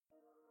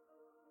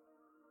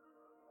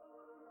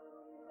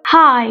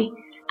Hi,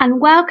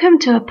 and welcome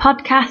to a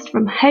podcast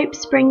from Hope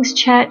Springs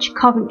Church,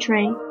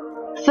 Coventry.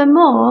 For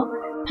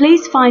more,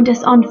 please find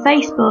us on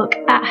Facebook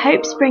at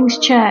Hope Springs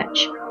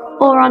Church,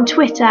 or on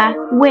Twitter,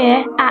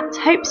 we're at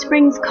Hope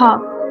Springs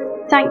Cov.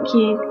 Thank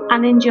you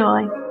and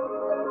enjoy.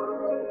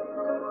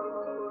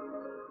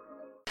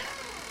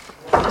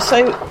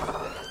 So,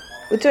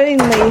 we're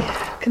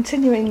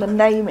continuing the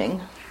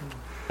naming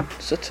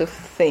sort of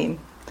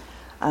theme,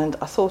 and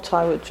I thought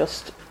I would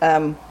just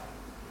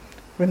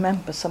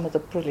remember some of the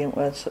brilliant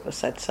words that were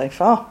said so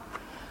far.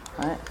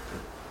 Right.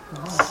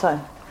 So,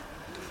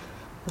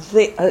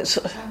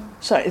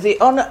 the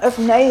honour of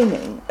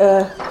naming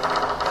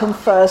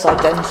confers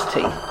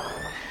identity,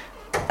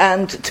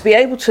 and to be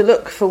able to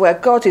look for where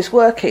God is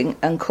working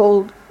and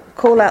call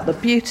out the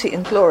beauty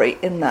and glory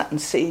in that,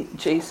 and see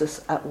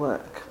Jesus at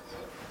work.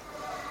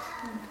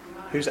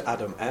 Who's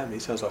Adam M? He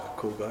sounds like a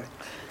cool guy.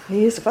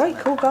 He is a very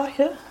cool guy,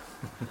 yeah.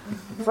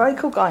 Very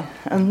cool guy.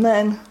 And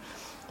then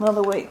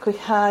another week we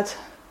had,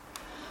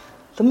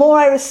 the more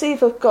I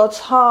receive of God's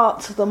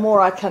heart, the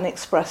more I can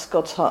express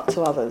God's heart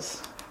to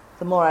others.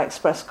 The more I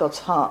express God's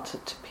heart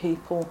to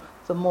people,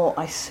 the more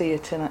I see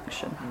it in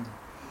action.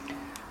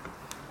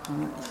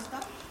 Right.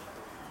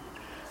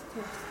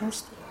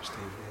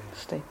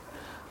 Steve.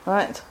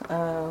 Right.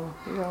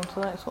 We're on to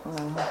the next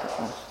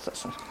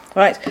one.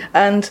 Right.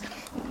 And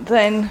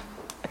then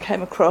I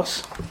came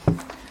across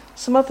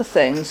some other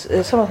things.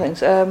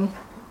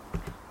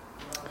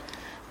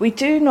 We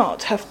do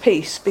not have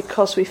peace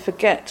because we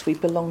forget we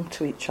belong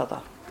to each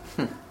other.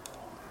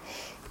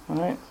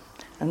 Right,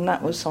 and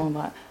that was on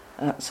that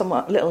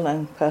somewhat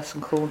little-known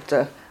person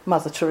called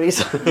Mother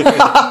Teresa.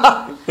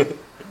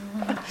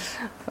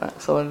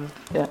 So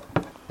yeah.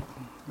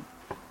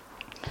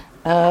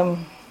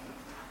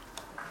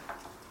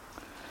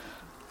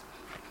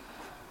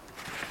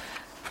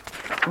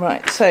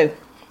 Right, so.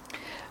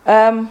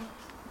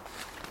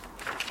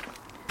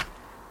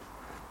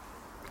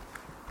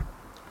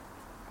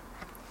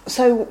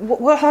 So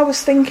what I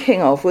was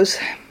thinking of was,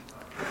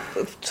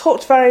 we've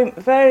talked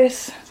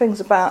various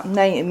things about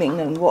naming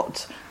and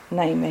what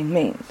naming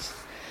means.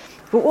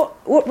 But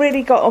what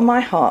really got on my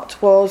heart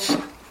was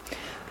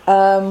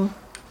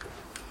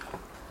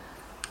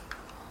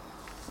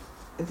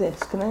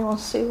this. Can anyone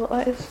see what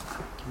that is?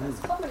 It's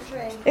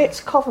Coventry.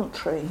 It's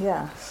Coventry,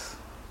 yes.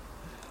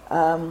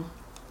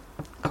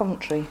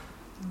 Coventry,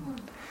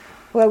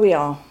 where we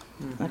are.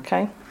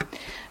 Okay,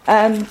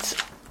 and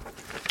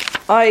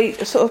I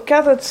sort of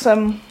gathered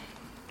some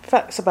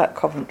facts about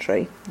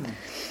Coventry.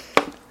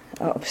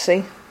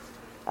 Obviously,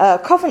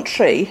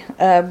 Coventry,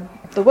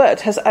 the word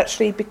has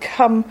actually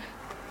become,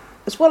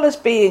 as well as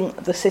being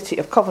the city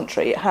of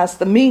Coventry, it has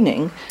the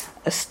meaning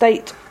a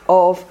state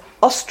of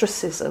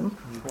ostracism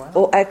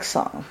or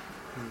exile.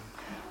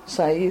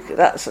 So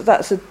that's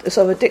a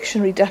sort of a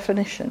dictionary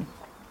definition,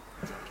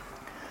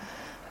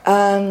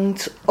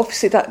 and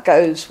obviously that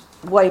goes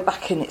way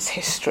back in its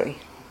history,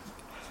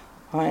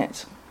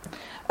 right?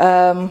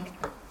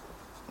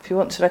 If you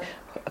want to know,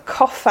 a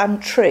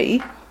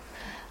Coventry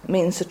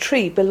means a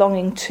tree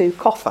belonging to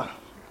Coffer,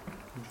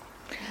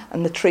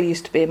 and the tree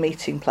used to be a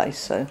meeting place.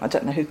 So I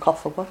don't know who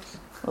Coffer was,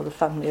 or the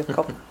family of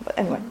Coffer, but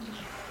anyway.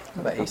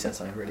 I bet he said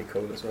something really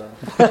cool as well.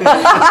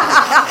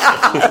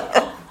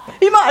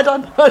 He might have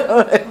done. I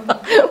don't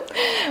know.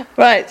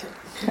 Right.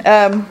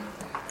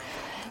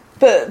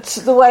 But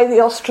the way the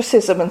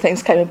ostracism and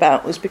things came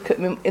about was because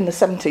in the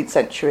 17th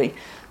century,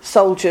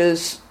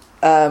 soldiers.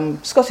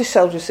 Scottish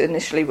soldiers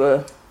initially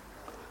were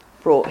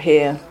brought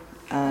here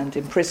and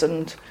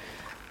imprisoned,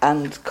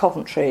 and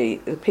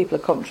the people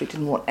of Coventry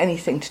didn't want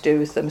anything to do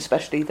with them,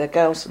 especially their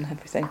girls and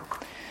everything,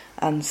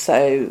 and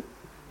so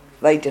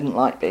they didn't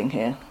like being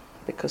here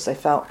because they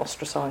felt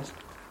ostracised.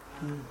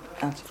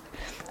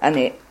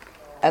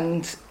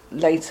 And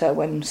later,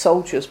 when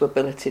soldiers were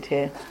billeted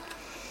here,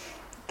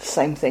 the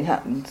same thing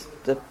happened.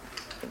 The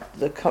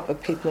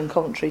people in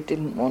Coventry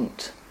didn't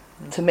want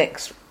to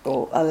mix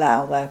or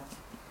allow their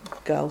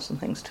girls and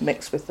things to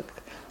mix with the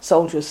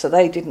soldiers, so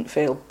they didn't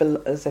feel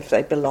as if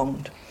they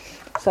belonged.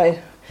 So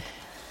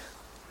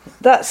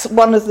that's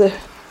one of the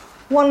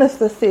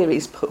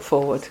theories put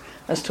forward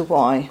as to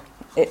why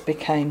it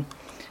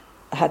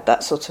had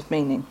that sort of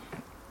meaning.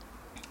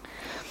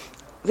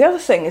 The other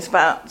thing is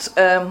about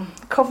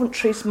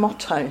Coventry's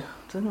motto.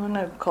 Does anyone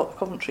know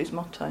Coventry's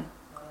motto?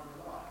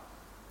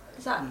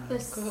 Is that the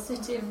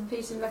City of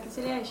Peace and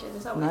Reconciliation?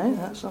 Is that what No,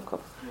 that's not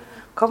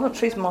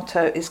Coventry's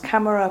motto is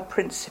Camera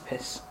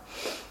Principis.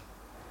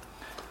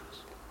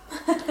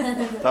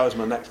 That was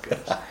my next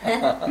guess.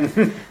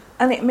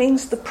 And it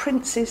means the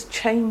Prince's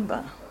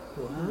Chamber.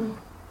 Wow.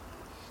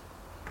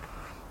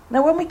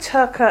 Now, when we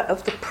talk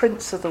of the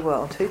Prince of the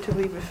world, who do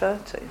we refer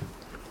to?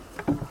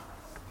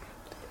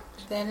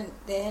 The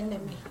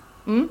enemy.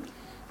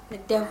 The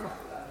devil.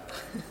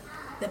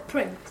 The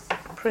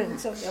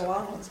Prince of the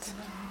world.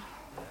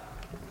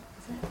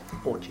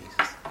 Or Jesus.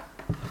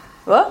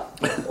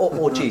 What?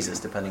 or Jesus,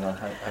 depending on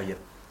how you're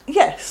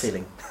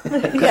feeling.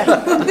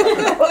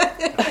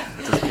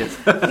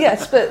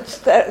 Yes,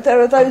 but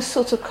there are those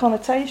sort of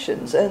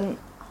connotations, and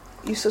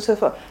you sort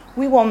of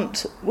we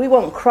want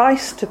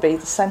Christ to be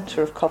the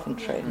centre of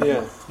Coventry.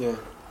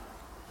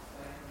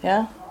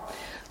 Yeah.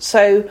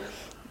 So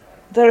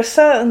there are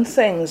certain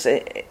things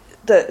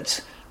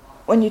that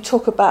when you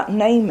talk about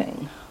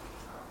naming,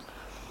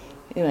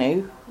 you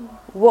know,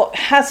 what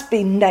has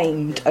been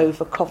named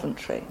over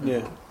Coventry.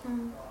 Yeah.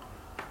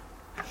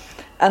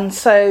 And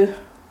so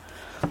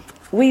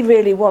we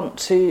really want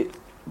to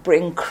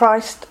bring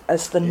Christ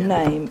as the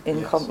name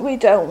in Coventry. We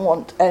don't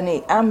want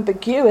any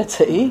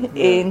ambiguity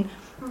in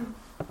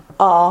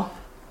our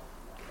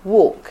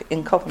walk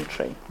in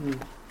Coventry.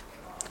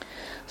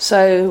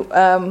 So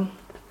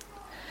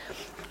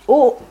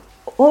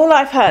all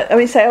I've had, I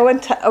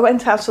went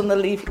out on the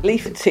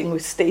leafleting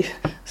with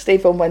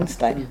Steve on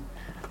Wednesday,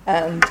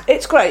 and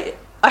it's great.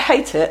 I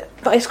hate it,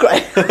 but it's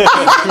great. Any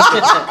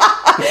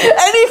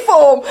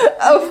form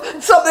of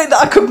something that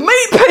I could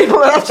meet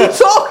people and have to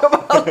talk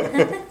about.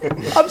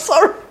 I'm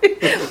sorry.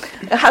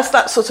 It has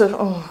that sort of,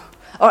 all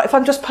right, if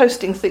I'm just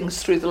posting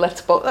things through the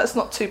letterbox, that's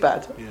not too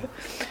bad. Yeah.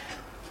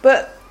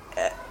 But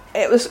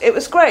it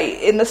was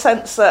great in the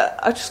sense that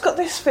I just got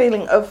this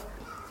feeling of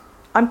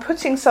I'm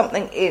putting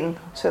something in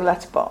to a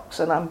letterbox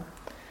and I'm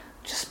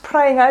just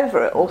praying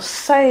over it or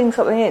saying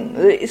something in.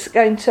 It's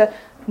going to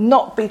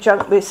not be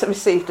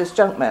received as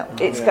junk mail.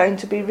 It's going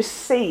to be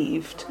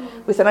received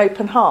with an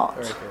open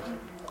heart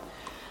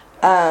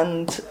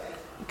and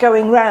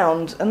going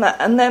round and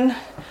then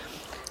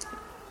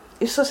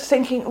you're sort of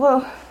thinking,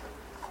 well,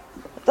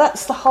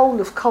 that's the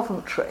whole of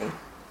Coventry.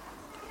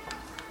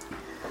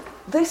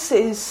 This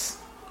is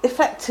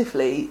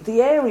effectively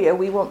the area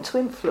we want to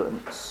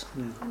influence.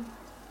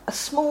 A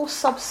small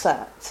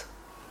subset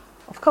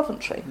of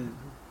Coventry.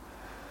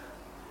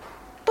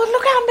 But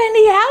look how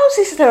many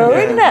houses there are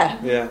in there.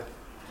 Yeah.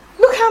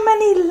 Look how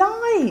many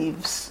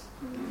lives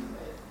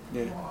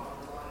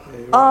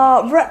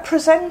are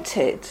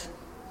represented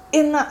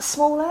in that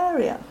small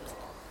area.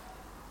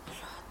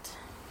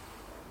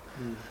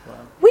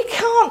 We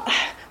can't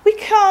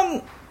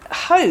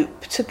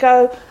hope to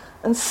go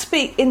and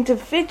speak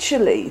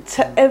individually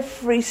to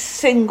every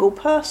single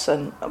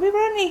person. We were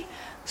only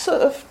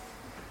sort of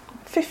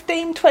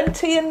 15,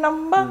 20 in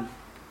number.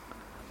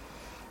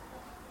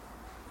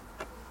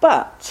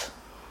 But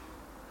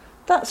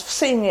that's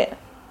seeing it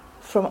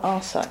from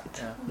our side.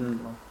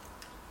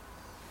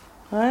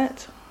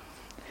 Right?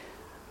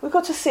 We've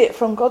got to see it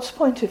from God's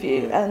point of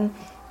view. And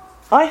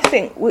I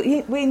think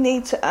we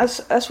need to,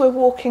 as we're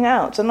walking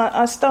out, and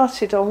I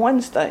started on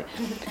Wednesday,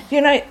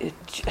 you know,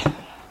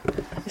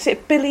 is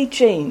it Billie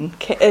Jean?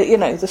 You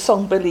know, the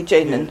song Billie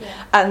Jean,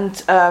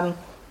 and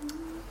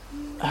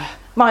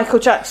Michael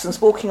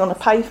Jackson's walking on a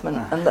pavement,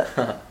 and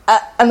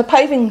the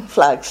paving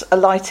flags are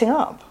lighting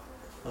up.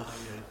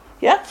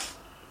 Yeah?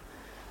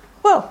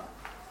 Well,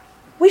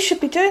 we should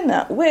be doing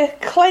that. We're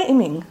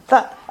claiming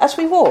that as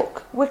we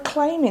walk, we're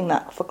claiming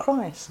that for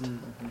Christ.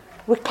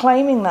 We're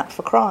claiming that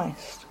for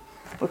Christ.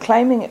 We're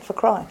claiming it for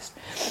Christ.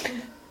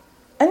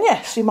 And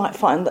yes, you might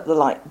find that the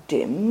light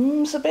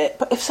dims a bit,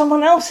 but if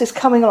someone else is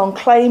coming along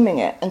claiming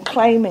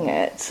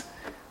it,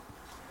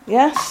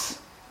 yes,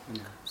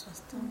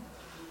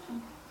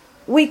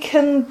 we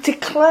can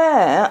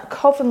declare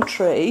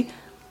Coventry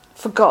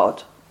for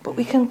God, but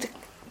we can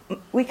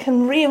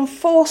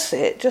reinforce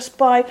it just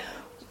by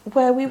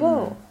where we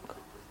walk.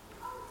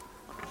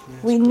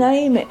 We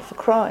name it for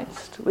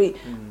Christ.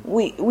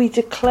 We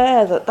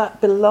declare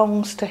that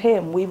belongs to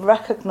Him. We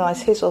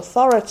recognise His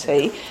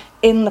authority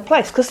in the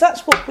place, because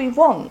that's what we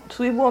want.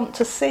 We want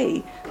to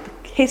see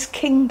His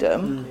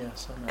kingdom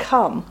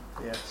come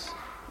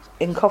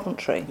in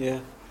Coventry. Yeah.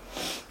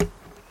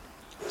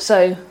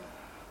 So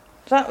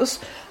that was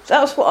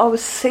what I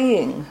was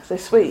seeing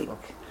this week.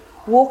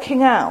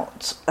 Walking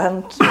out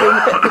and doing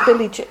a bit of the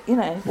village, you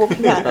know,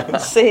 walking out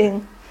and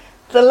seeing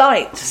the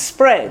light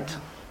spread.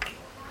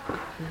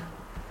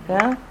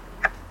 Yeah?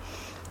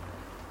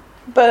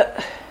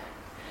 But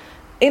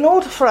in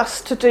order for us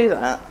to do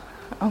that,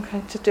 I'm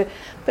going to do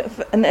a bit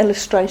of an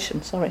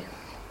illustration, sorry.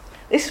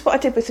 This is what I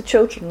did with the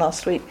children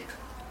last week.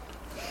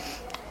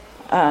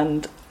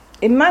 And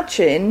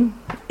imagine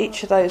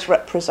each of those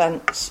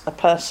represents a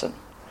person,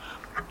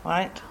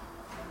 right?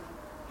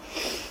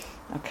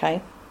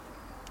 Okay.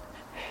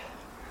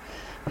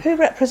 Who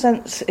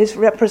is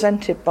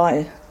represented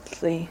by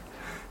the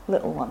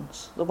little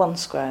ones, the one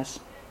squares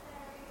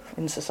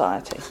in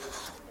society?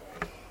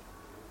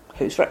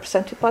 Who's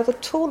represented by the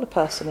taller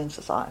person in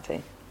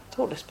society,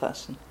 tallest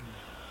person?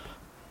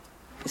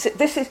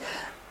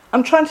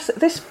 I'm trying to say,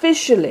 this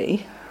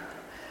visually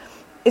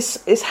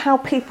is how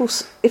people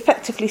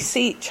effectively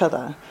see each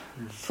other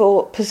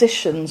for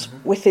positions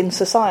within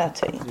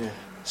society. Yeah.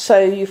 So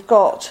you've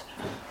got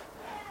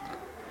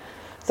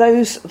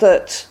those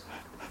that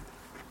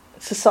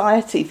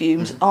society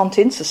views aren't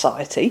in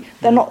society,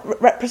 they're not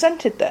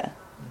represented there.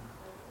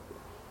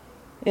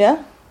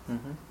 Yeah?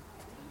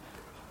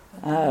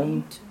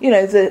 You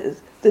know, the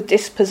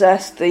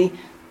dispossessed, the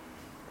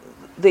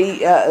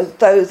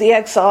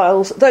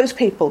exiles, those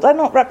people, they're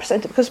not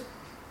represented because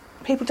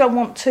people don't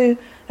want to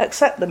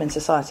accept them in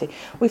society.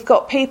 We've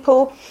got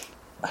people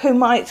who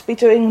might be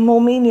doing more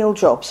menial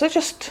jobs. So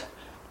just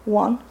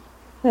one,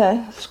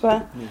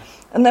 square. Yeah.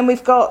 And then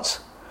we've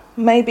got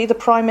maybe the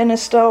Prime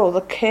Minister or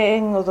the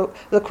King or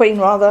the Queen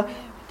rather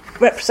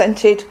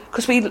represented,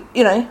 because we,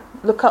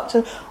 look up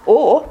to,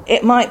 or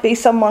it might be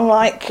someone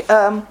like,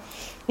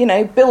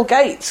 Bill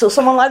Gates or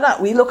someone like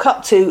that. We look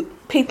up to,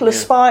 people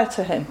aspire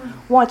to him.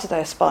 Why do they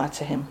aspire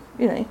to him?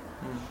 The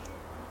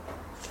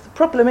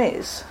problem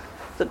is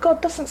that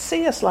God doesn't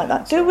see us like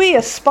that. Do we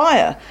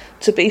aspire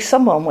to be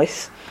someone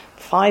with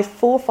 4,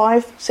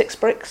 5, 6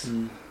 bricks?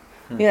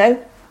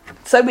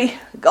 So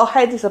our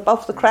head is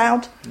above the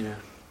crowd. Yeah.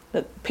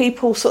 That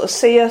people sort of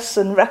see us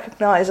and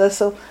recognise us.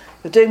 So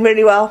we're doing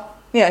really well.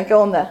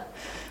 Go on there.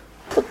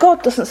 But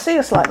God doesn't see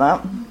us like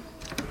that.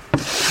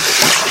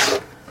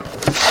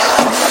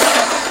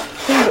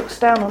 He looks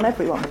down on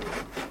everyone.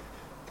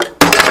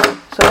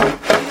 So,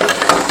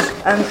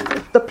 and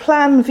the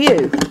plan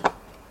view.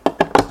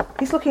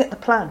 He's looking at the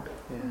plan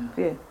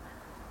view.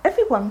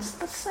 Everyone's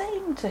the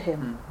same to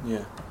him.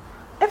 Yeah.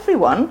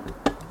 Everyone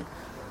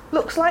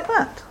looks like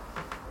that.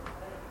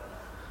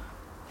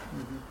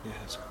 Mm-hmm. Yeah,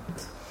 that's cool.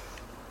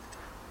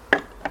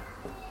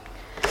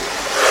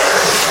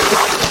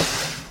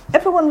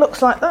 Everyone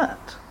looks like that.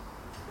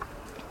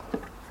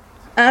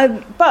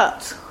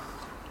 But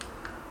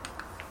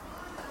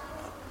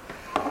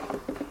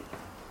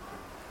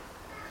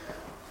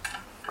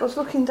God's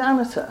looking down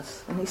at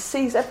us and he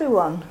sees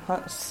everyone.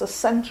 That's the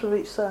centre of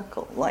each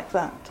circle, like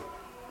that.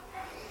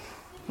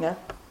 Yeah?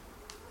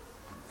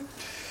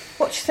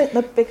 What do you think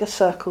the bigger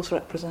circles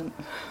represent?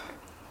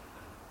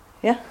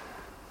 Yeah?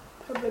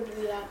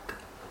 Probably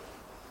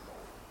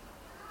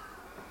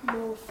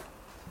more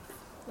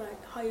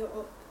higher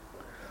up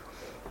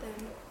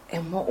than...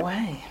 In what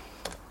way?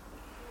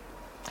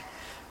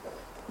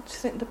 What do you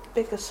think the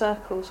bigger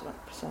circles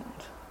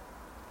represent?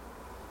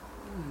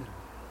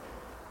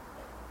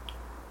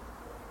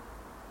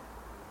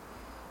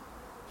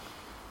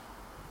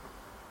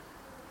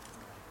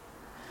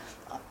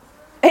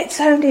 It's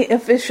only a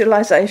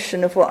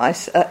visualisation of what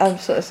I'm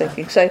sort of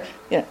thinking. So,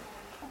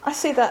 I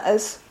see that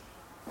as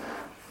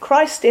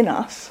Christ in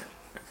us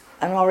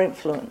and our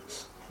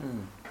influence.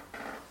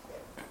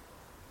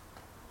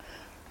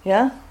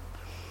 Yeah?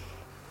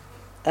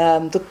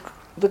 The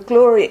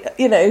glory,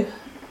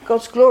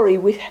 God's glory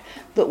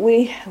that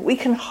we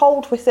can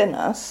hold within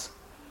us,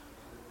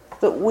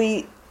 that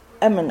we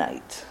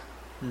emanate.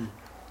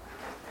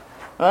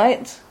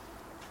 Right?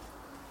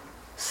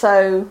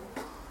 So,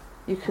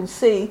 you can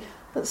see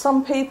that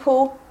some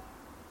people,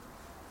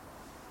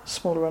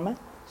 smaller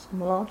amounts,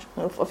 some large.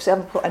 Obviously, I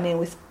haven't put any in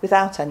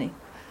without any.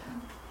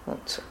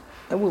 But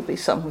there will be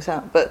some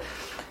without. But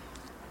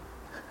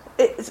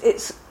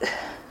it's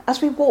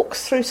as we walk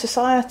through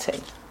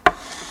society,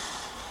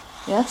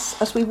 yes,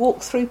 as we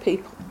walk through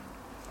people,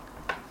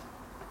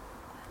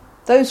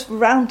 those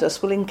around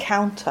us will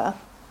encounter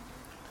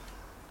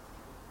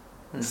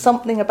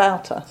something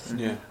about us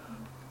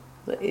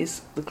that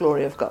is the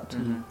glory of God.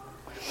 Mm-hmm.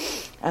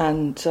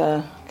 And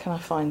can I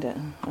find it?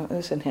 Oh,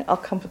 it's in here. I'll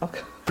come to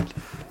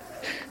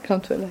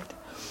it later.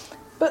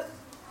 But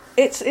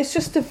it's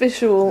just a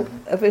visual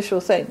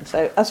thing.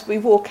 So as we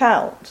walk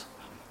out,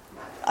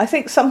 I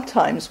think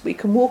sometimes we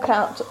can walk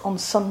out on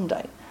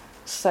Sunday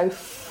so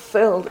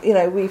filled.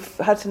 We've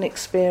had an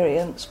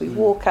experience. We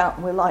walk out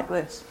and we're like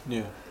this.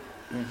 Yeah.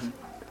 Mm-hmm.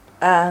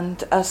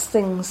 And as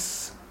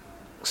things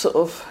sort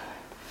of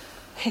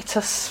hit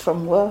us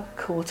from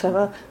work or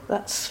whatever,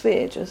 that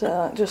sphere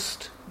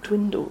just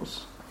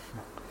dwindles.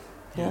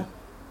 Yeah,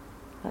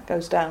 that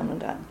goes down and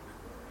down.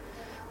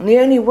 And the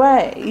only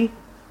way,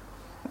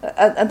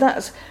 and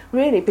that's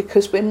really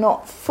because we're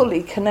not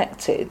fully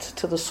connected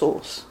to the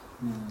source.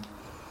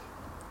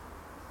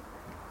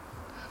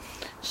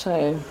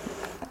 So,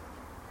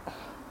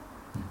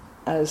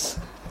 as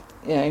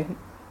I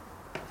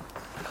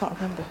can't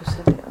remember who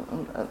said it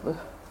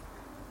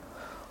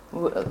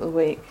at the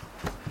week.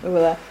 We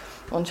were there.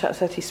 One chap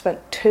said he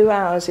spent 2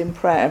 hours in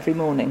prayer every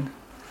morning.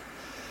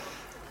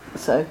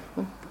 So.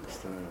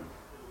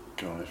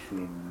 Guy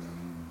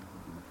from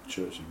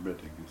Church in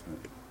Reading,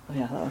 isn't it?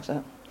 Yeah, that was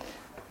it.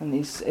 And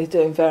he's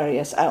doing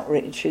various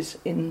outreaches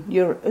in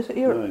Europe. Is it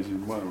Europe? No, he's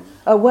in Wales.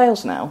 Oh,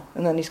 Wales now,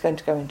 and then he's going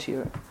to go into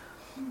Europe.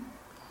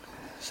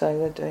 So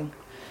they're doing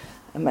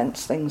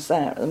immense things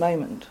there at the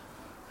moment.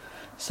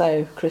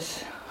 So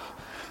Chris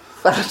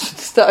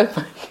started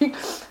making,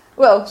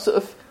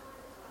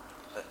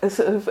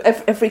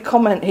 every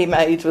comment he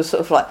made was sort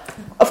of like,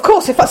 of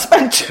course, if I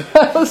spent 2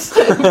 hours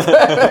in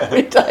prayer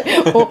every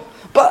day,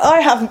 but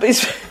I haven't been.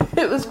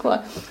 It was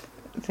quite.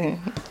 Yeah,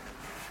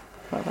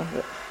 I love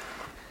it.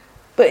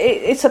 But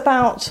it's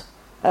about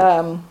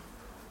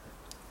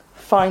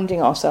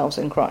finding ourselves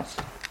in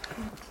Christ.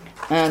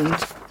 And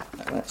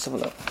let's have a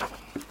look.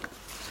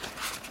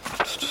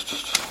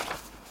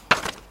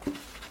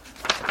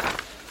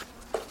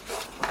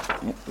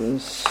 It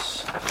was.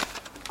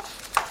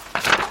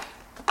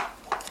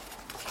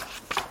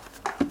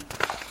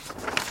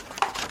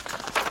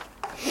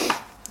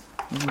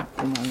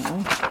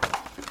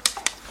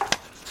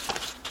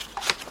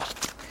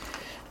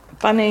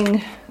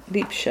 Banning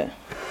Liebscher.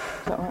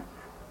 Is that right?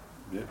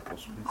 Yeah,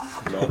 possibly.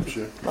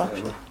 Liebscher.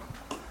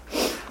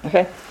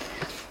 Okay.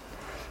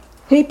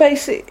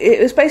 It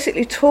was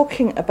basically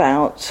talking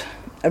about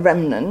a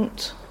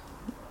remnant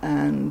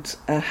and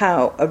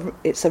how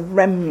it's a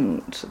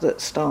remnant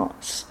that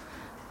starts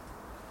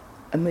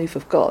a move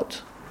of God,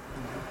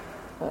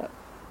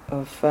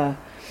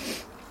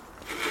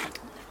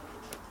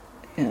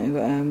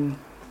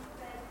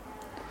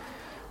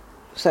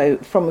 so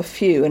from a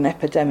few an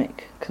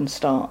epidemic can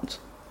start.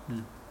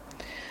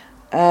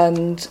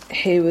 And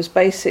he was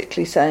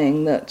basically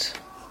saying that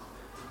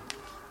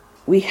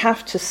we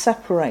have to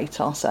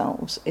separate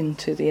ourselves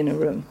into the inner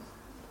room.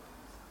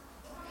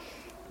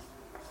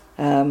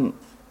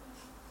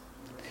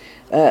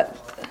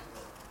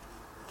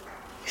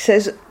 He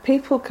says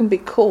people can be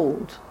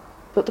called,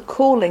 but the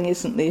calling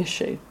isn't the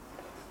issue.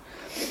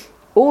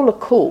 All are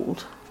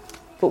called,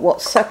 but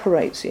what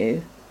separates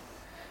you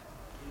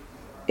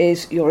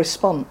is your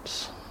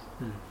response.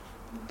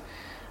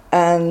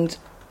 And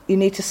you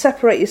need to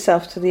separate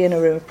yourself to the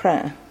inner room of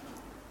prayer,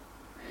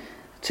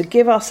 to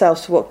give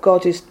ourselves to what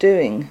God is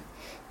doing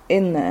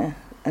in there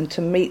and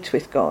to meet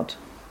with God.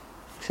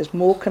 He says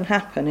more can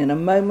happen in a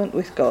moment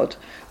with God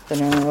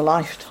than in a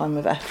lifetime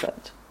of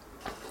effort.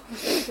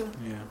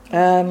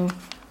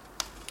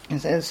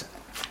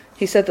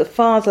 He said the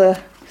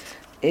Father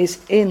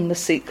is in the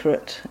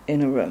secret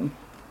inner room.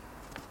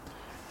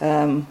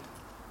 And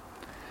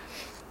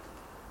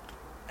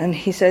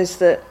he says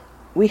that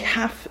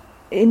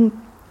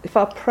if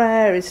our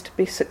prayer is to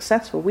be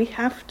successful, we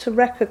have to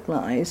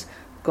recognise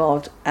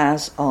God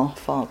as our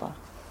Father.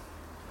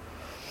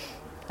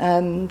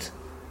 And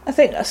I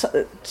think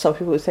some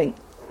people would think,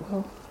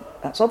 well,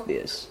 that's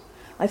obvious.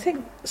 I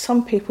think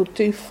some people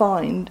do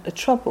find a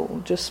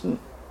trouble just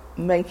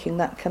making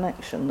that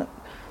connection that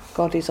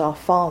God is our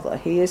Father.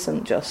 He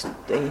isn't just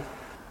the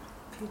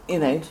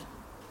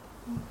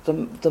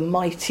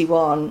mighty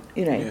one,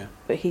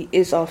 but He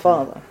is our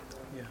Father.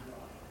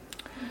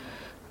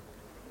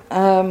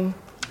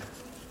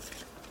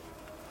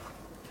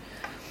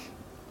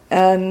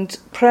 And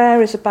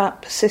prayer is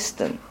about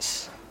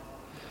persistence.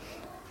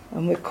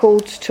 And we're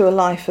called to a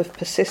life of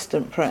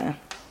persistent prayer.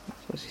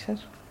 That's what he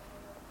says.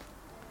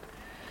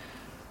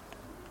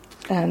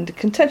 And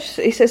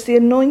he says the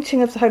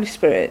anointing of the Holy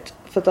Spirit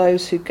for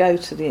those who go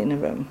to the inner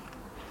room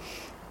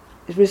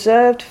is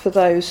reserved for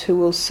those who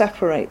will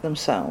separate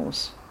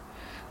themselves.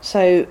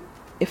 So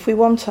if we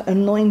want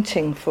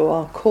anointing for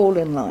our call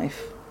in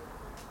life,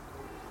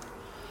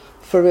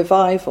 for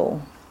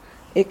revival,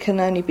 it can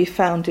only be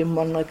found in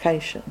one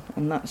location,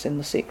 and that's in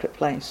the secret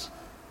place.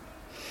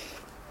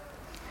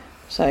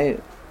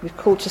 So we're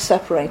called to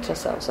separate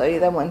ourselves. So he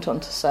then went on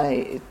to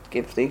say,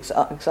 give the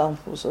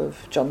examples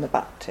of John the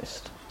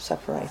Baptist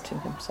separating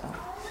himself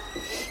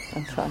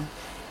and so on.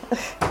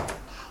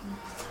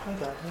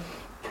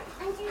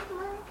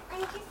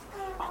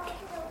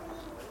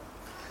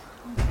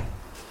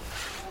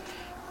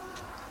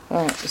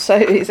 Right, so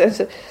he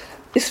says,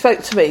 this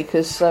spoke to me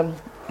because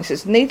he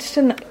says,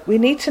 we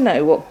need to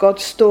know what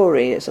God's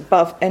story is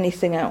above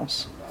anything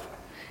else.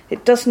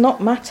 It does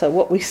not matter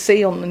what we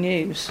see on the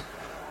news.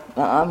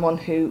 I'm one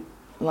who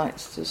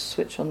likes to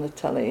switch on the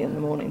telly in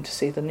the morning to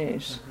see the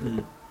news.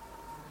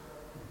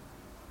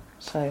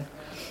 So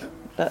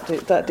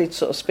that did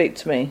sort of speak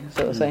to me,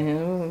 sort of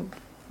saying,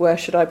 where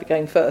should I be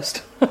going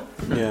first?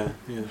 Yeah.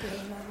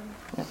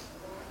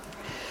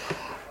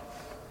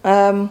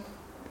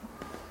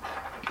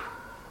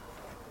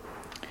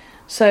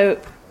 So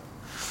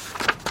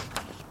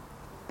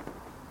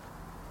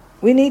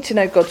we need to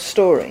know God's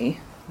story,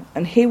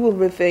 and He will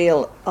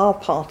reveal our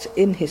part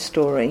in His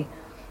story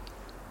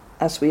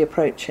as we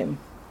approach Him.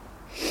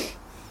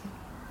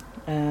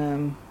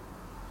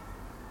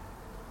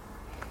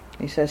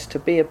 He says to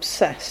be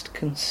obsessed,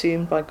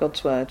 consumed by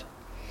God's word.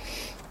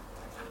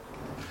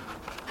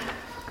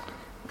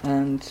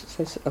 And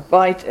says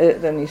abide.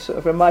 Then he sort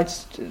of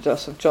reminds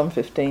us of John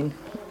 15,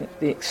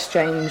 the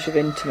exchange of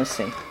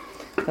intimacy.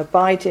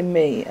 Abide in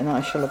me, and I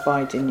shall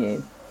abide in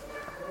you.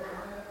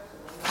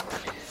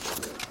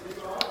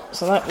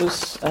 So that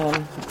was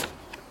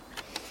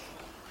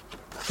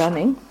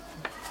stunning.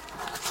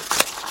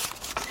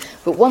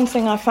 But one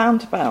thing I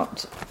found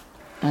about,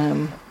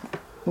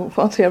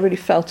 one thing I really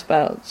felt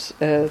about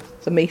the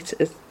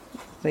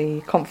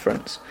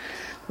conference,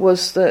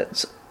 was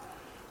that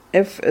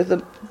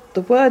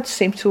the words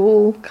seem to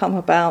all come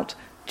about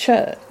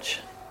church,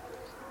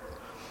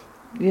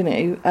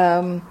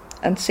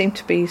 and seem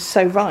to be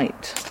so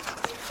right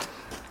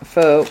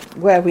for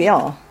where we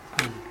are.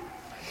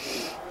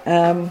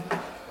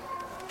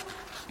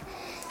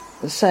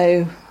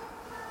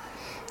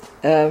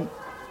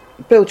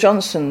 Bill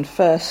Johnson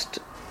first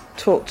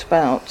talked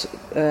about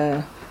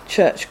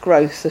church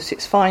growth at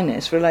its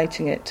finest,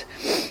 relating it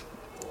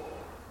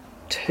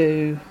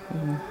to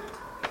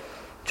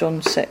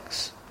John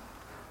 6.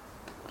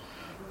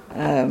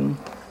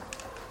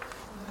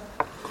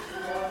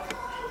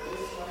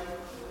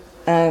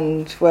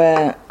 And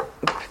where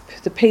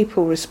the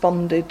people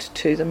responded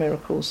to the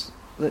miracles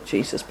that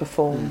Jesus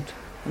performed.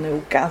 and they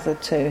all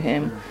gathered to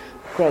him,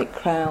 great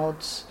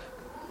crowds,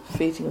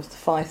 feeding of the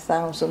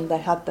 5,000, they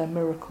had their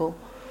miracle.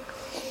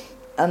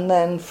 And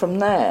then from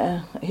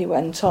there, he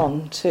went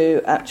on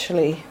to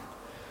actually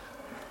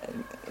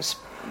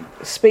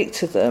speak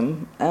to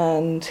them,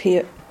 and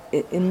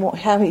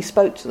how he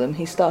spoke to them,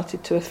 he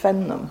started to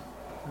offend them.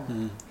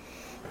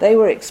 They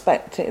were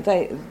expecting,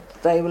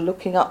 they were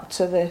looking up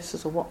to this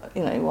as a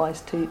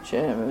wise teacher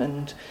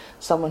and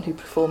someone who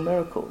performed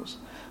miracles.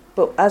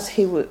 But as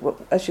you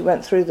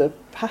went through the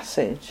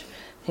passage,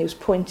 he was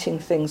pointing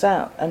things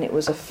out, and it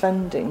was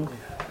offending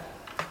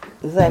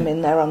them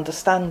in their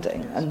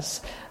understanding,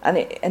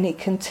 and he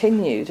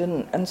continued,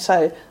 and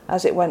so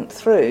as it went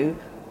through,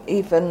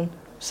 even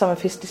some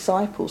of his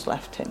disciples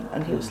left him,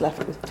 and he was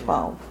left with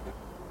 12.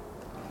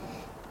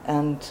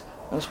 And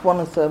it was one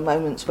of the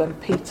moments when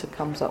Peter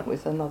comes up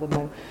with another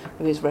moment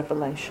of his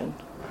revelation,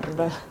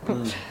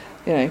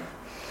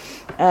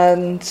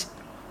 and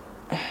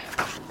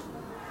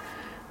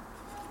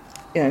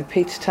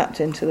Peter tapped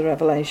into the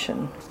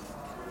revelation,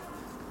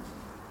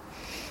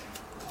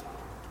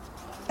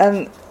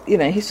 and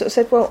he sort of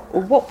said, well,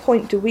 at what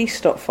point do we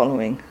stop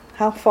following?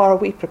 How far are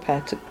we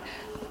prepared to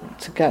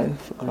go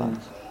for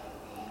Christ?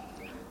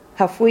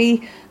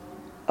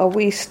 Are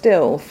we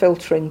still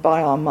filtering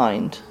by our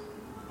mind?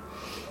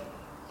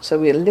 So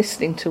we're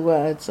listening to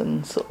words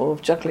and sort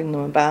of juggling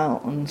them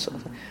about, and sort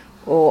of,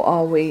 or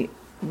are we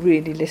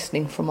really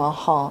listening from our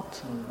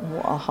heart and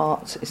what our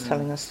heart is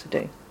telling us to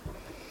do?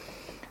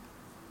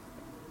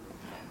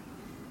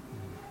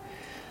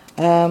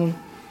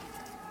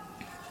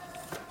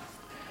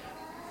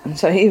 And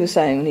so he was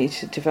saying we need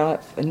to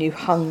develop a new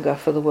hunger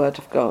for the Word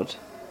of God.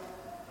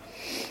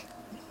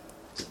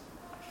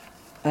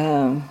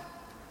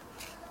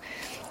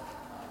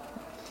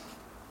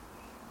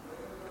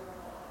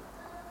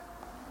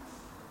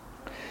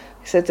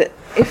 He said that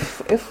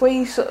if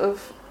we sort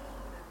of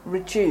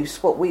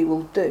reduce what we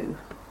will do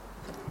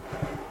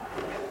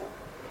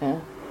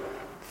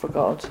for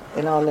God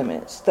in our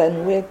limits,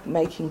 then we're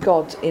making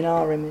God in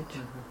our image.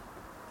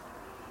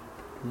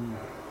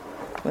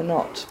 We're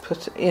not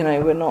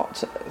we're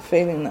not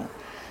feeling that,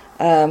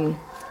 and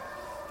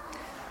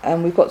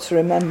we've got to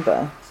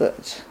remember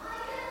that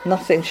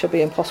nothing shall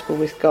be impossible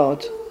with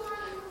God.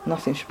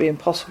 Nothing should be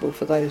impossible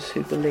for those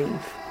who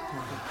believe.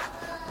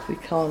 We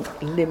can't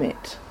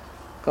limit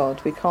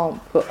God. We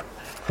can't put.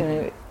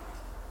 It's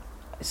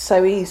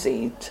so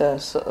easy to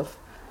sort of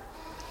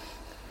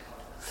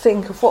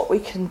think of what we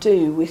can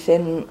do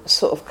within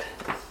sort of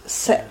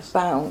set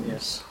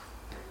bounds,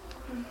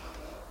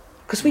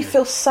 because we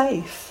feel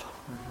safe.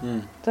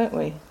 Don't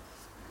we?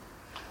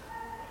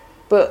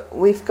 But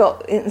we've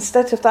got,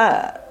 instead of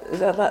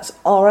that's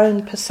our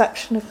own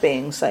perception of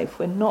being safe.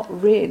 We're not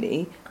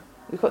really.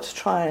 We've got to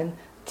try and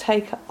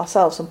take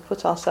ourselves and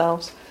put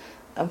ourselves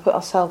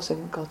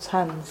in God's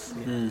hands,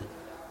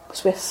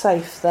 because we're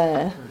safe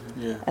there,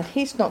 and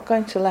He's not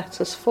going to let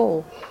us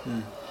fall.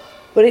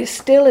 But it's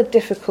still a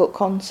difficult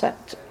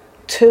concept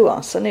to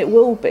us, and it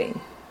will be.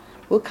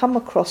 We'll come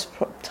across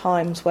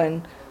times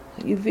when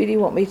you really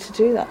want me to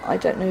do that. I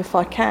don't know if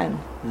I can,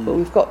 but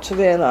we've got to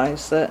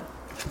realise that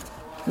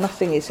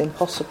nothing is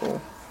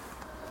impossible,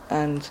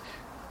 and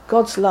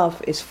God's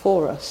love is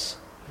for us.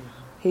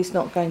 He's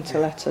not going to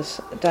let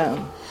us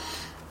down.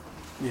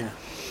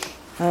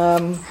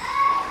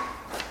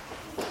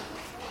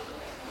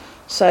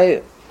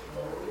 So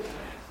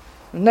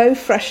no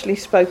freshly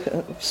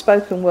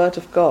spoken word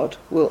of God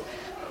will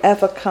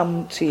ever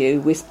come to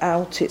you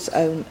without its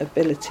own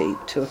ability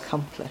to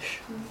accomplish.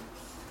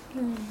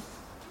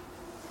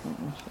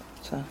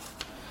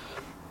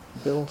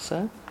 Bill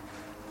said.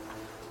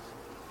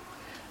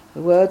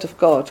 The Word of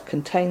God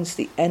contains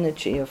the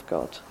energy of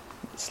God.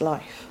 It's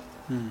life.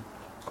 Right.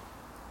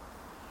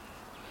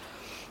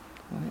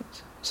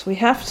 So we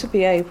have to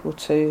be able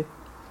to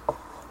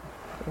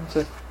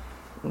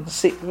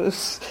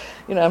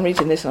I'm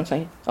reading this and I'm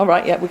saying, all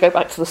right, we go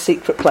back to the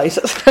secret place.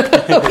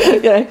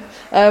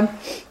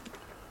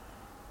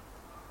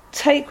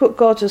 Take what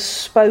God has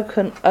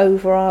spoken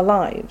over our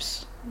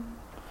lives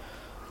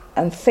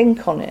and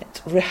think on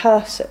it,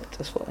 rehearse it,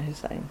 that's what he's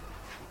saying.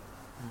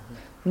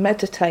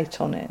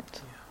 Meditate on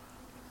it.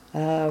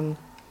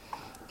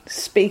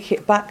 Speak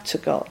it back to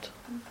God.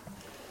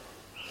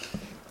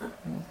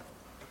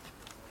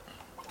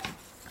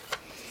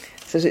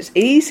 So it's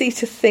easy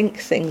to think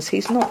things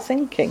He's not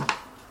thinking.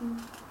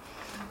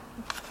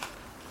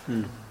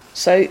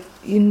 So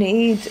you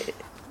need,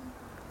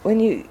 when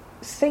you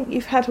think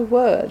you've had a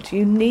word,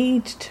 you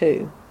need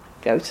to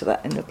go to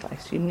that inner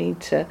place. You need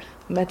to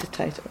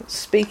meditate on it,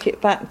 speak it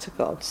back to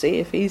God, see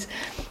if He's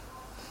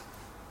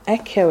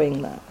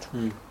echoing that.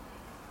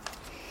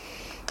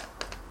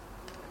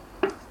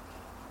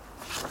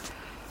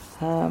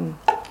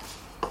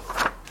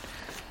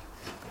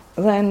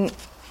 Then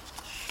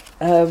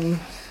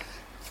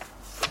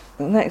the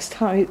next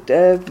time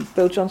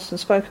Bill Johnson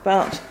spoke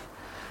about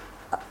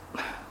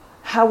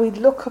how we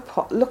look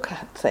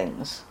at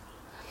things,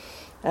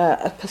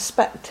 a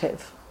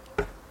perspective.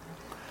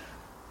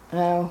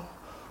 Now,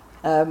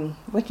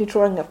 when you're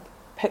drawing a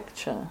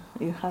picture,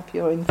 you have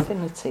your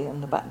infinity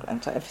in the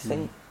background, so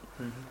everything,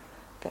 you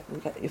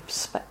get your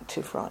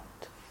perspective right.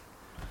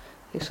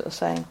 You're sort of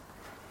saying,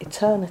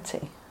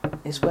 eternity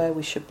is where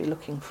we should be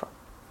looking from.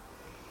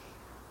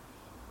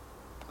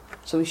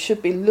 So we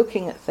should be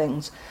looking at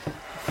things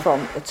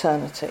from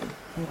eternity.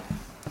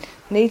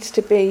 Needs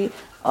to be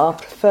our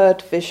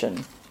preferred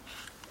vision.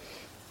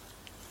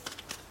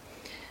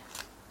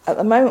 At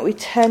the moment we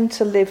tend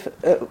to live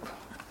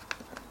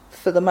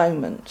for the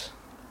moment.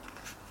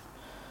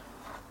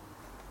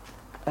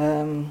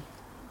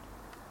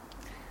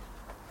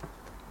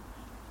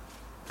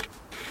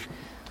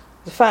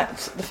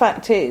 The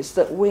fact is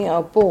that we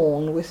are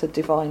born with a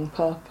divine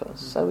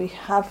purpose, so we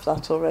have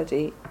that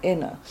already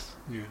in us.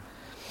 Yeah.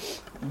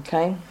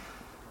 Okay.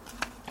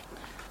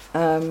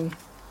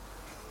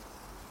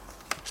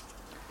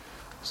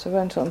 So I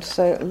went on to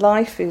say,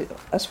 life is,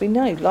 as we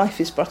know, life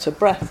is but a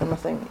breath, and I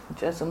think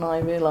Jez and I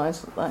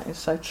realise that is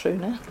so true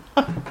now.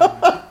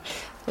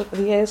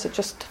 The years are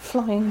just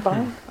flying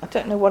by. I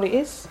don't know what it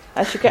is.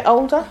 As you get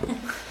older,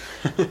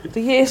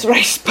 the years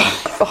race by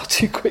far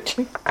too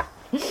quickly.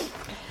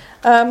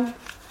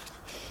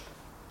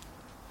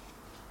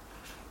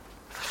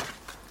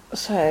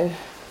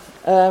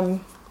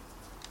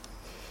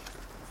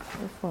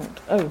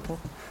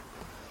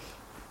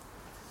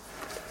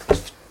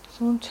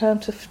 Someone turn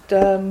to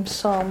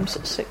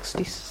Psalms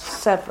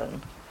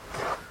 67.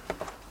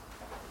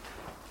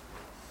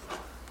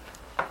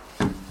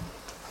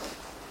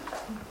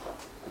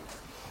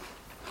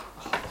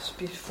 Oh, that's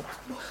beautiful.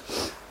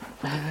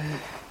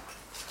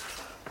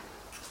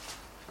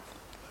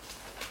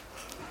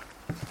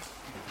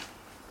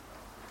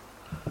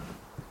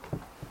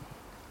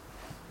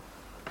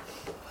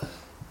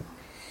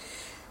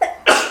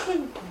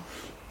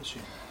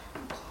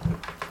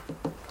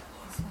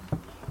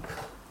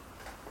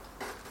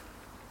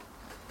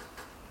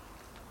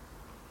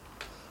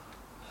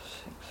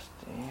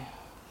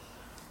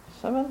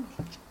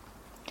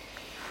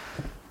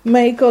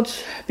 May God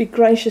be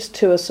gracious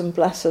to us and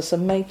bless us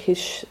and make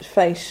his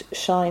face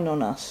shine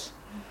on us,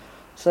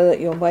 so that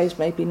your ways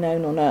may be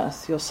known on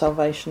earth, your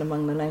salvation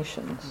among the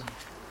nations.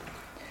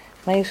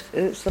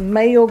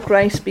 May your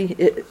grace be,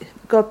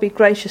 God be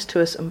gracious to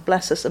us and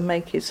bless us and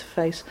make his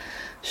face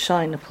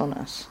shine upon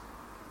us.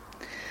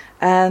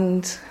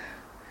 And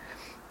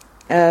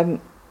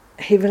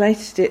he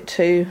related it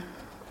to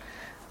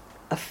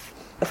a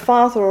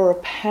father or a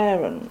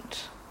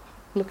parent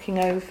looking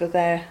over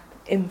their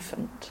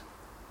infant.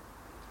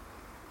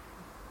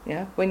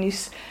 Yeah, when you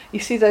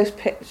see those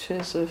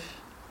pictures of,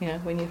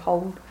 when you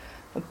hold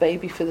a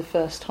baby for the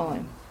first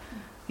time,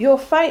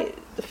 the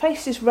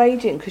face is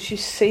radiant because you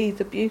see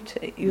the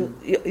beauty,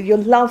 your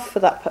love for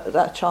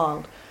that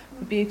child,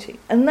 the beauty,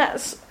 and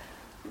that's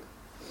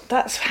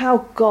how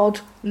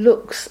God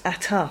looks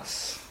at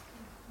us.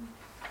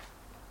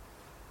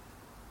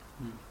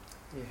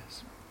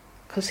 Yes,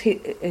 because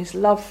his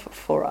love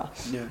for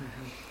us. Yeah.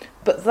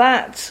 But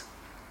that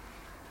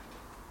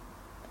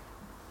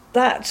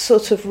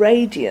sort of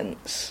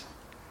radiance,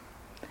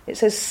 it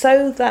says,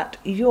 so that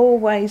your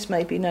ways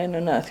may be known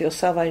on earth, your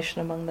salvation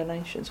among the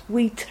nations.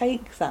 We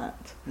take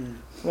that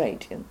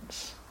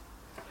radiance,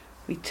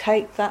 we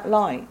take that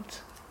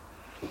light,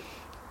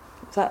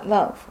 that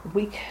love.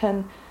 We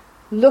can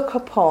look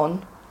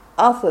upon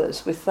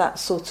others with that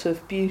sort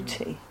of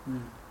beauty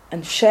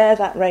and share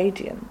that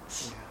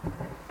radiance.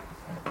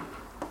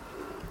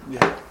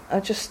 Yeah.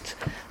 I just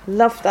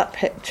love that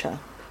picture.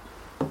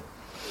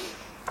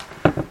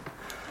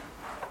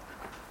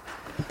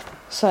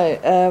 So,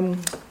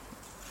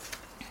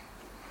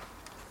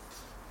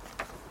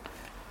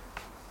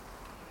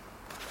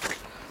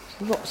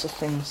 lots of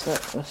things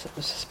that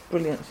was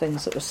brilliant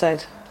things that were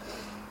said.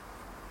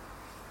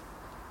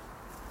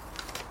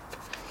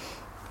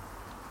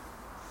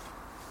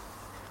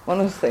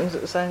 One of the things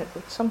that was said,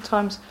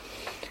 sometimes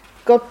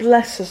God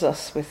blesses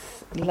us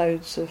with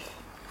loads of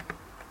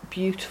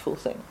beautiful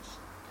things.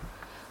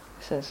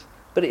 He says,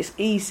 but it's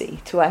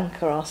easy to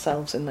anchor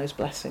ourselves in those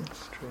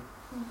blessings.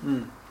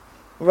 True.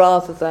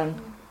 Rather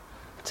than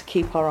to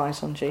keep our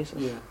eyes on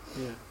Jesus. Yeah,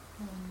 yeah.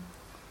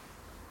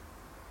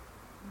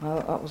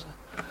 That was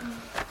a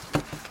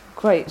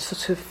great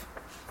sort of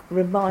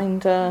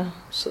reminder,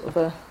 sort of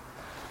a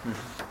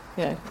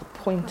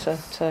pointer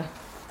to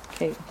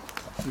keep.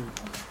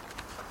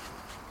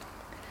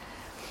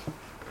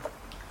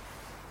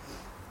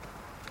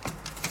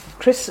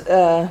 Chris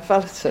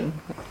Vallotton,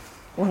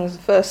 one of the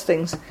first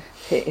things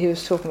he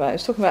was talking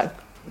about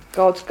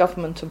God's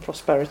government and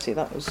prosperity.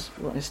 That was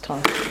what his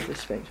title of this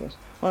speech was.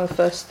 One of the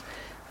first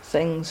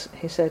things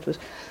he said was,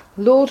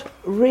 Lord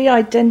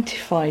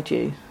re-identified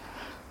you.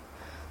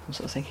 I'm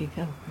sort of thinking,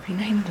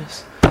 renamed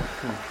us.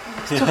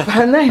 Let's talk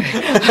about naming.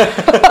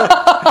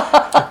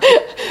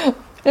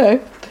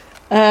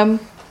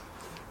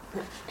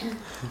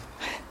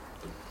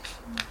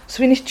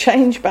 So we need to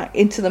change back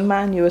into the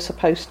man you were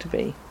supposed to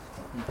be.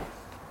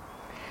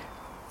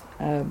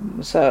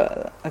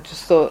 So I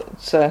just thought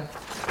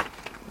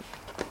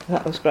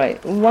that was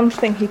great. One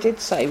thing he did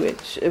say,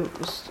 which it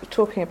was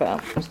talking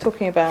about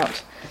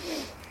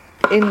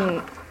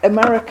in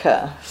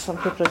America, some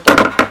people have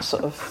done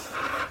sort of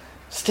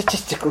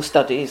statistical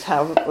studies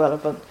how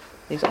relevant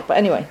these are. But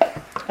anyway,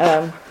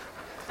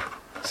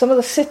 some of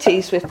the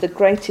cities with the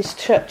greatest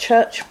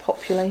church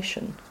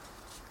population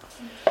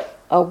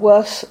are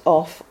worse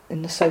off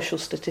in the social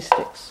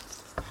statistics.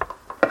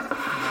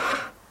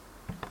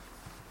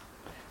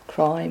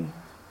 Crime,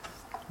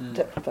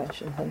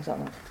 deprivation, things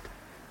like that.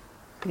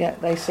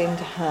 Yet they seem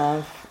to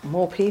have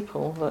more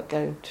people that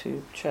go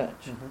to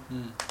church.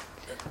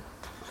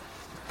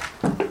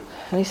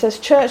 And he says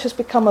church has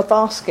become a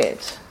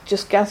basket,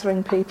 just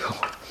gathering people.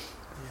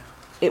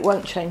 It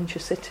won't change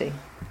your city.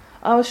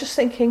 I was just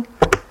thinking,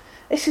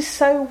 this is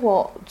so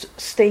what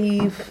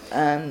Steve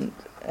and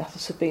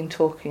others have been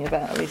talking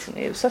about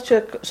recently. It was such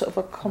a sort of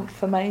a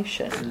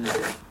confirmation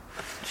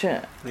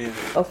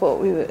of what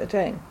we were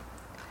doing.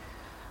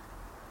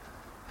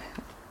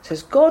 It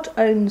says God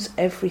owns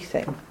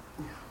everything.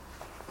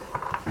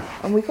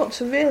 And we've got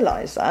to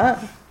realise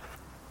that.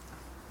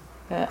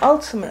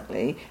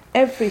 Ultimately,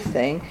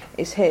 everything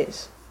is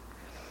his.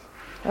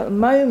 At the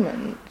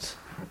moment,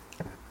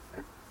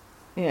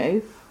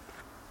 we're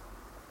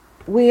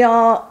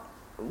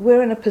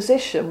in a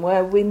position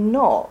where we're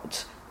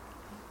not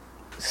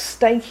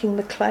staking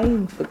the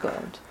claim for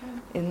God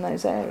in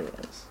those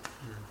areas.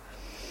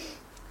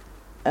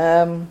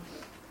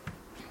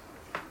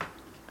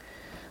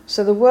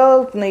 So the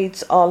world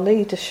needs our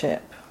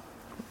leadership.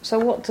 So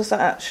what does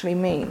that actually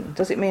mean?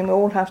 Does it mean we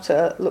all have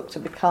to look to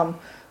become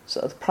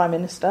sort of the Prime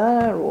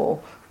Minister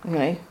or,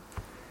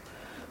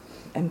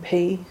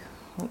 MP,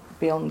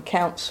 be on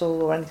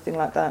council or anything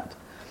like that?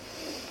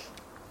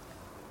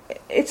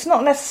 It's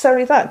not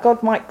necessarily that.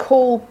 God might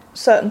call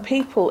certain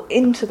people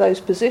into those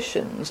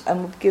positions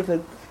and would give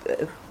a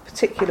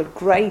particular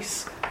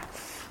grace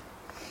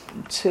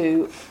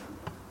to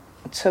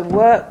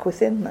work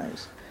within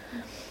those.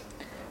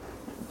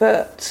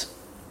 But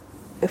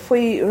if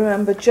we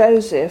remember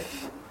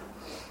Joseph,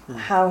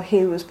 how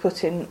he was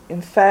put in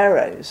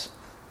Pharaoh's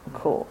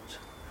court,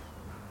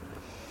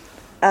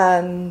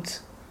 and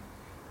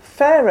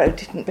Pharaoh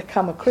didn't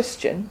become a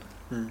Christian,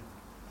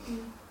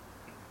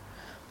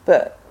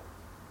 but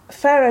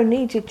Pharaoh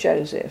needed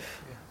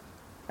Joseph,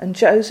 and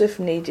Joseph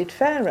needed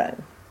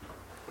Pharaoh.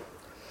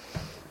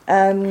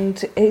 And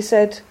he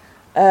said,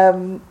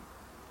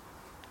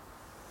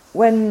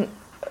 when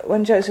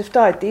Joseph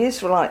died, the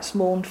Israelites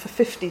mourned for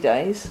 50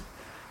 days,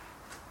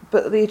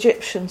 but the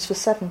Egyptians for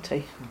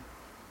 70.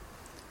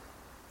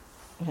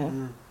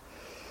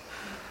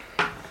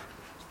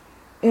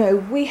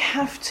 We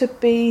have to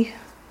be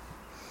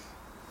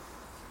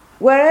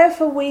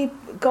wherever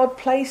God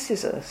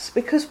places us,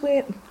 because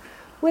we're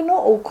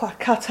not all quite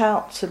cut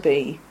out to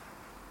be,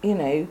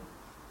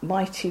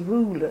 mighty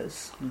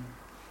rulers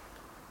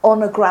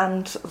on a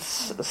grand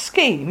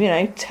scheme,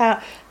 in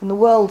the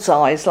world's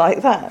eyes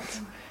like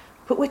that.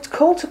 But we're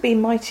called to be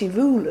mighty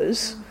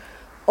rulers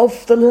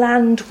of the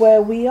land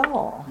where we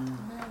are.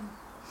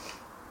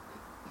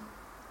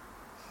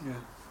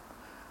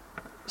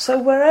 So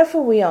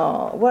wherever we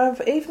are,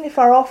 even if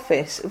our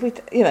office,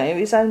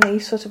 is only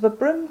sort of a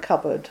broom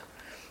cupboard,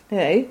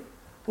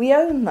 we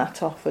own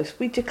that office.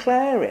 We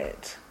declare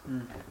it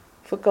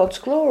for God's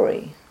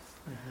glory.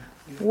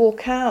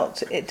 Walk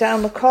out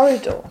down the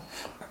corridor.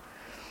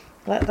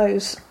 Let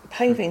those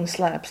paving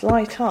slabs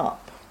light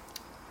up.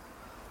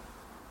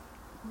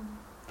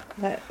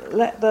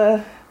 Let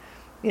the,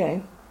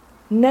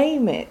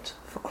 name it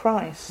for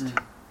Christ.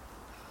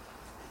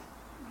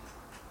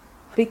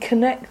 Be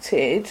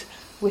connected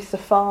with the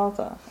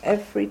Father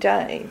every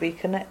day. Be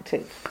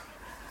connected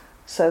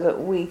so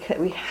that we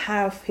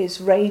have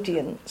His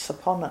radiance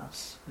upon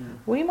us.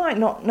 We might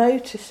not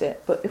notice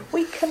it, but if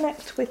we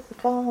connect with the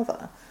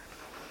Father,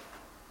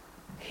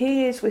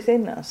 He is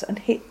within us,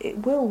 and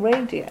it will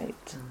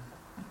radiate.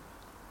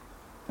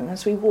 And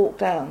as we walk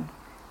down.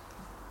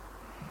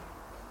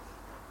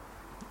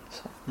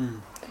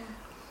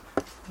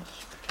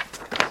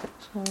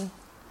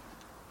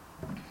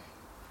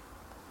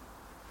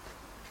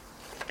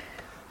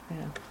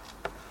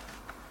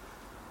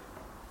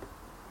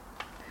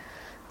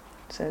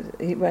 So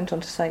he went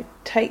on to say,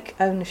 take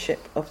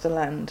ownership of the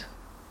land.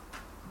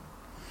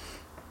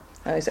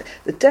 Now he said,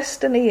 the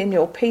destiny in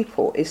your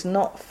people is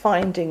not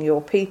finding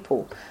your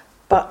people,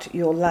 but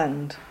your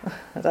land.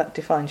 That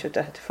defies your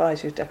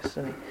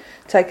destiny.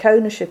 Take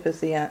ownership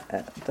of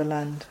the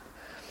land.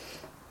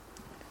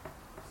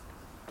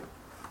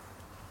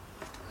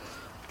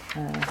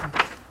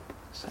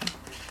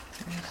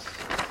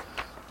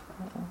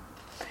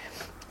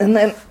 And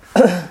then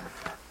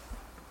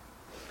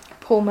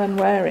Paul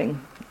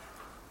Manwaring,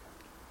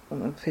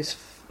 his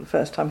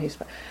first time he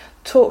spoke,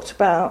 talked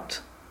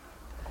about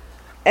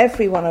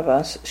every one of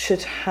us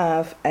should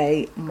have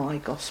a my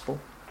gospel.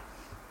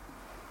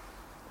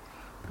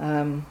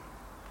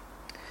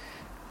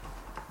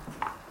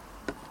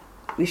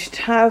 We should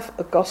have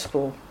a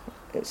gospel.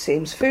 It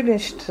seems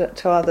foolish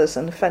to others,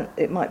 and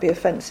it might be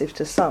offensive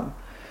to some,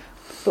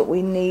 but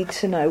we need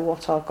to know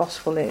what our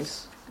gospel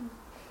is,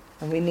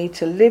 and we need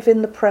to live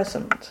in the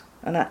present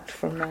and act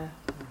from there.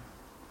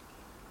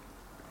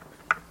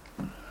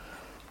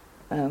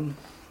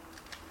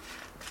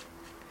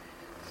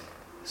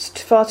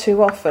 far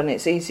too often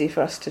it's easy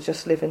for us to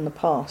just live in the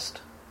past.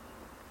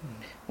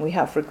 We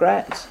have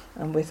regret,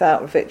 and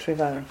without victory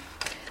of own.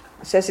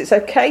 It says it's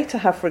okay to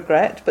have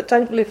regret, but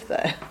don't live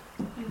there.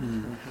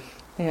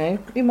 You know,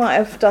 you might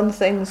have done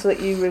things that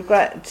you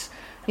regret.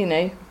 You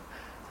know,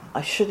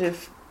 I should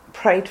have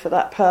prayed for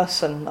that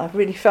person. I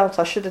really felt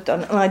I should have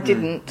done it, and I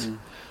didn't.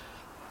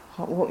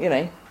 You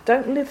know,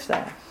 don't live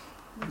there.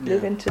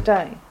 Live in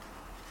today.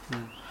 It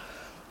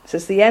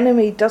says the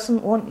enemy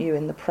doesn't want you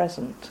in the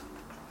present.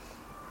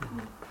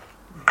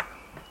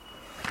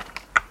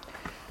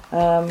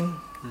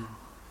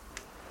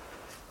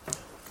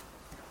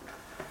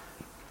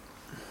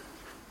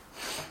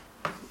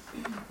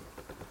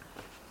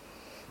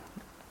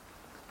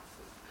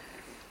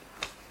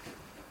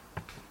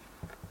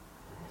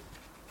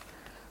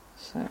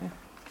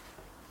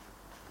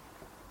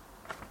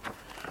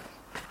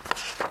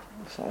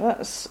 So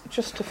that's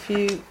just a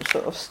few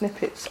sort of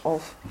snippets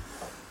of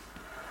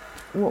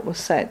what was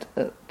said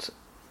at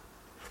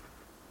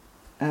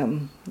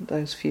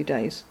those few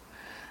days.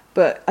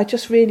 But I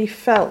just really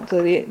felt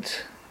that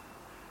it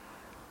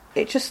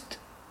just,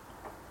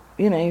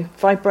 you know,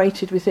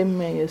 vibrated within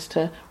me as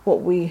to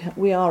what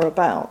we are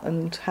about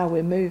and how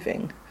we're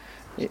moving.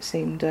 It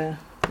seemed a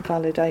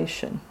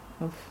validation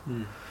of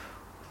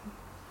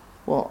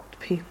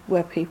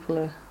where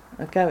people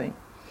are going.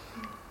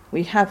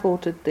 We have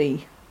ordered the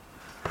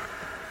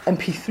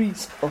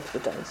MP3s of the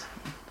days,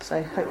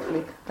 so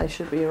hopefully they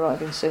should be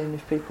arriving soon.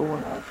 If people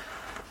want to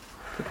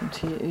give them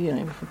to you, you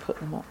know, we can put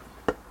them up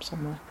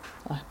somewhere,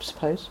 I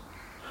suppose.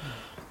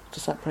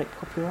 Does that break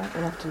copyright?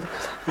 We'll have to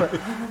look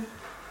at that.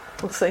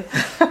 We'll see.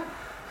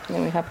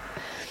 Yeah, we have.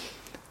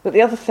 But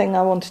the other thing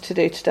I wanted to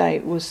do today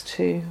was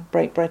to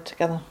break bread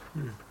together.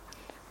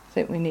 I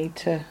think we need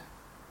to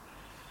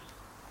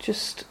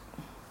just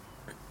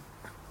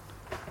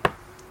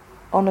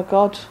honour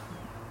God.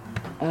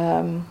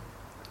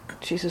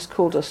 Jesus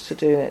called us to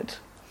do it.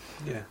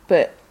 Yeah.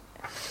 But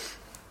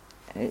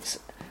it's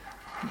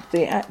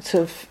the act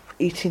of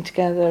eating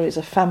together is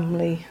a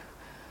family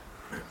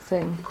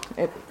thing.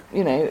 It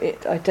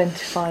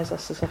identifies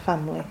us as a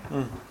family.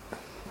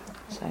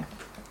 So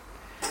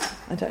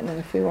I don't know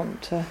if we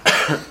want to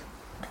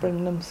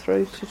bring them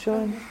through to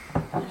join.